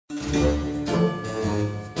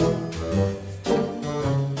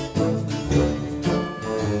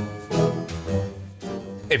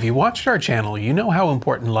If you watched our channel, you know how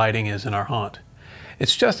important lighting is in our haunt.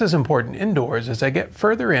 It's just as important indoors as I get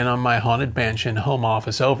further in on my Haunted Mansion home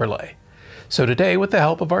office overlay. So today, with the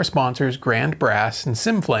help of our sponsors Grand Brass and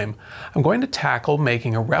SimFlame, I'm going to tackle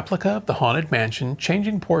making a replica of the Haunted Mansion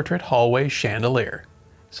Changing Portrait Hallway Chandelier.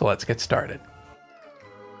 So let's get started.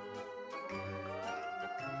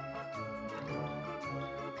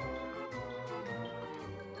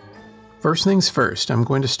 First things first, I'm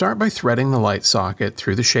going to start by threading the light socket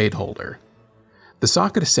through the shade holder. The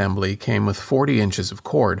socket assembly came with 40 inches of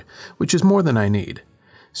cord, which is more than I need.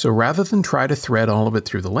 So rather than try to thread all of it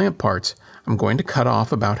through the lamp parts, I'm going to cut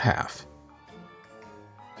off about half.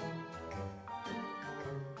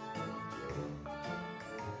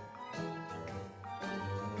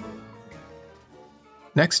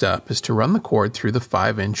 Next up is to run the cord through the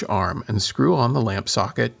 5-inch arm and screw on the lamp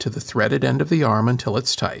socket to the threaded end of the arm until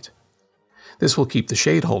it's tight. This will keep the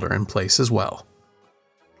shade holder in place as well.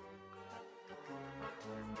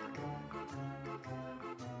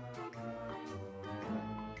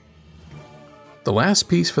 The last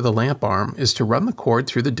piece for the lamp arm is to run the cord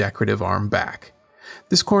through the decorative arm back.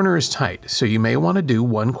 This corner is tight, so you may want to do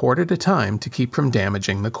one cord at a time to keep from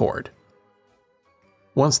damaging the cord.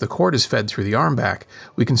 Once the cord is fed through the arm back,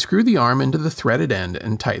 we can screw the arm into the threaded end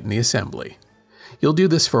and tighten the assembly. You'll do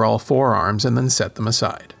this for all 4 arms and then set them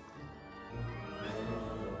aside.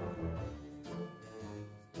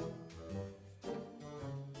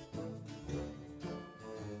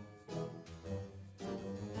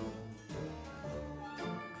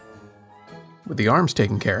 With the arms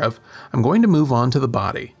taken care of, I'm going to move on to the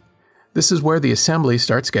body. This is where the assembly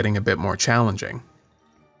starts getting a bit more challenging.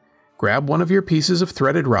 Grab one of your pieces of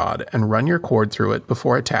threaded rod and run your cord through it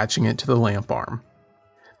before attaching it to the lamp arm.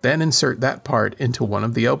 Then insert that part into one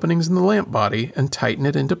of the openings in the lamp body and tighten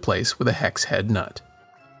it into place with a hex head nut.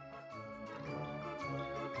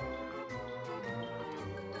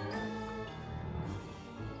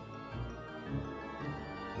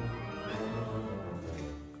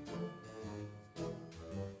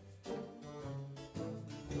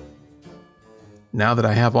 Now that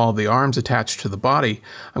I have all the arms attached to the body,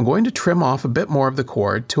 I'm going to trim off a bit more of the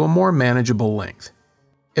cord to a more manageable length.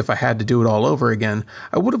 If I had to do it all over again,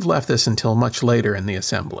 I would have left this until much later in the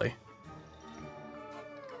assembly.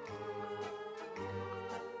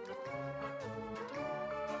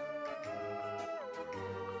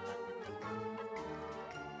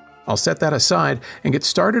 I'll set that aside and get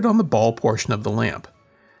started on the ball portion of the lamp.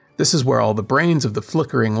 This is where all the brains of the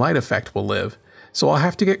flickering light effect will live, so I'll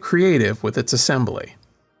have to get creative with its assembly.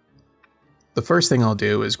 The first thing I'll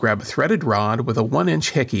do is grab a threaded rod with a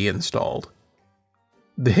 1-inch hickey installed.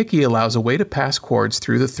 The hickey allows a way to pass cords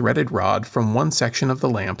through the threaded rod from one section of the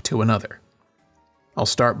lamp to another. I'll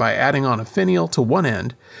start by adding on a finial to one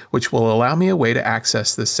end, which will allow me a way to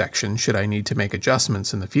access this section should I need to make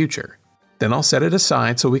adjustments in the future. Then I'll set it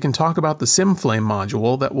aside so we can talk about the SimFlame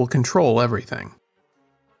module that will control everything.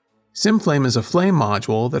 SimFlame is a flame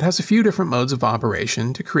module that has a few different modes of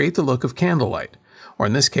operation to create the look of candlelight, or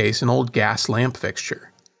in this case an old gas lamp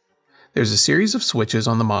fixture. There's a series of switches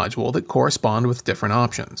on the module that correspond with different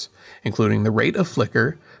options, including the rate of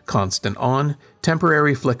flicker, constant on,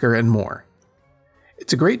 temporary flicker, and more.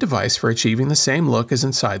 It's a great device for achieving the same look as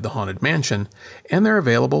inside the Haunted Mansion, and they're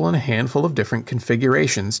available in a handful of different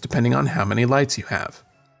configurations depending on how many lights you have.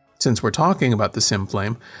 Since we're talking about the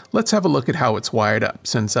SimFlame, let's have a look at how it's wired up,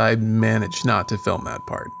 since I managed not to film that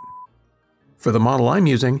part. For the model I'm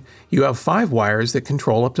using, you have 5 wires that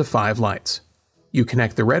control up to 5 lights. You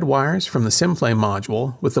connect the red wires from the SimFlame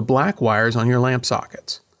module with the black wires on your lamp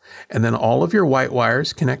sockets, and then all of your white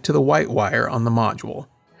wires connect to the white wire on the module,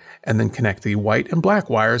 and then connect the white and black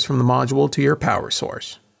wires from the module to your power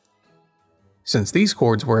source. Since these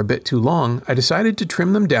cords were a bit too long, I decided to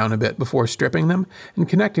trim them down a bit before stripping them and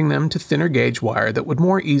connecting them to thinner gauge wire that would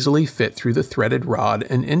more easily fit through the threaded rod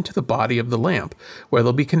and into the body of the lamp, where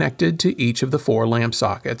they'll be connected to each of the 4 lamp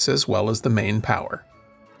sockets as well as the main power.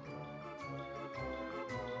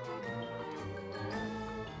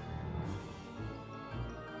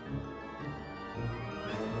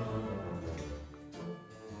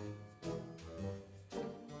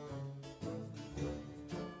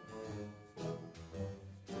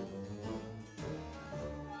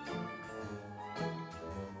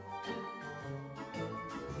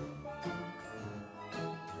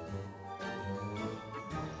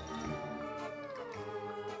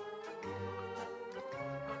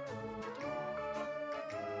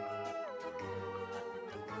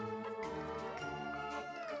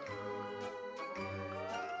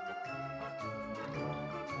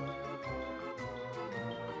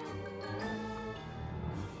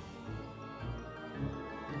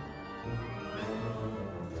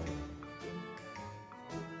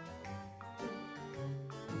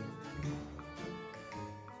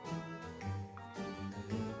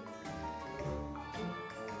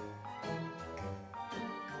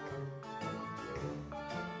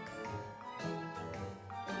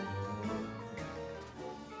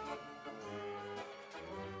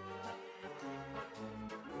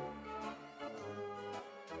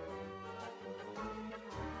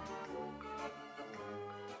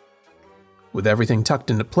 With everything tucked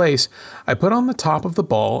into place, I put on the top of the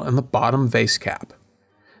ball and the bottom vase cap.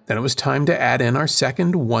 Then it was time to add in our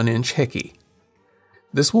second 1-inch hickey.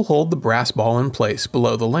 This will hold the brass ball in place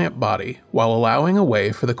below the lamp body, while allowing a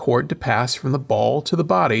way for the cord to pass from the ball to the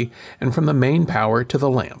body and from the main power to the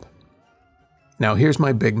lamp. Now here's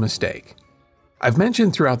my big mistake. I've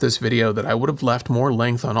mentioned throughout this video that I would have left more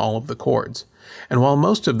length on all of the cords, and while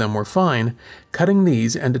most of them were fine, cutting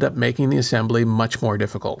these ended up making the assembly much more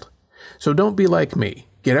difficult. So don't be like me.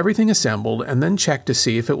 Get everything assembled and then check to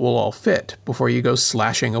see if it will all fit before you go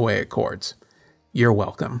slashing away at cords. You're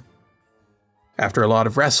welcome. After a lot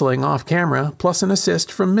of wrestling off camera, plus an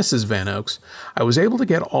assist from Mrs. Van Oaks, I was able to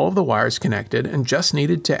get all of the wires connected and just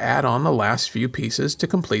needed to add on the last few pieces to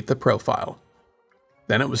complete the profile.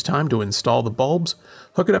 Then it was time to install the bulbs,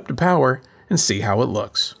 hook it up to power, and see how it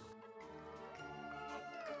looks.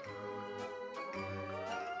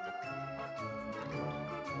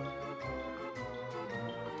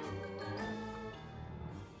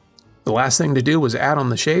 The last thing to do was add on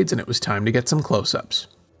the shades, and it was time to get some close-ups.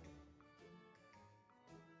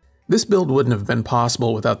 This build wouldn't have been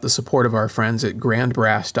possible without the support of our friends at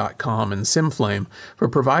grandbrass.com and SimFlame for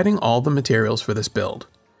providing all the materials for this build.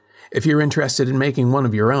 If you're interested in making one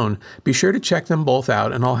of your own, be sure to check them both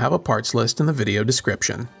out, and I'll have a parts list in the video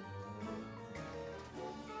description.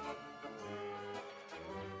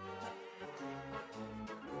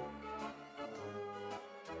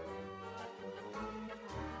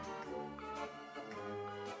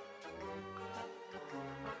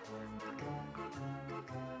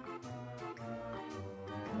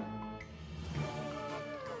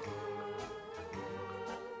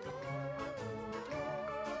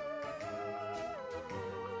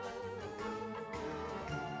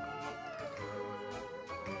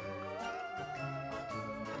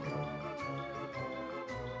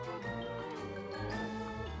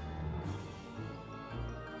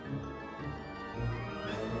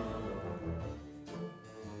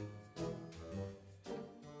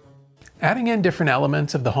 Adding in different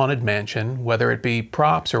elements of the Haunted Mansion, whether it be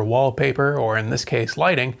props or wallpaper, or in this case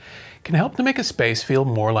lighting, can help to make a space feel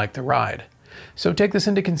more like the ride. So take this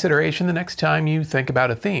into consideration the next time you think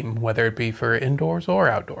about a theme, whether it be for indoors or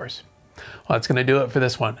outdoors. Well, that's going to do it for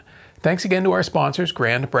this one. Thanks again to our sponsors,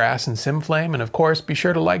 Grand Brass and SimFlame, and of course, be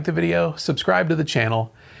sure to like the video, subscribe to the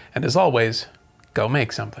channel, and as always, go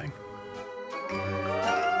make something.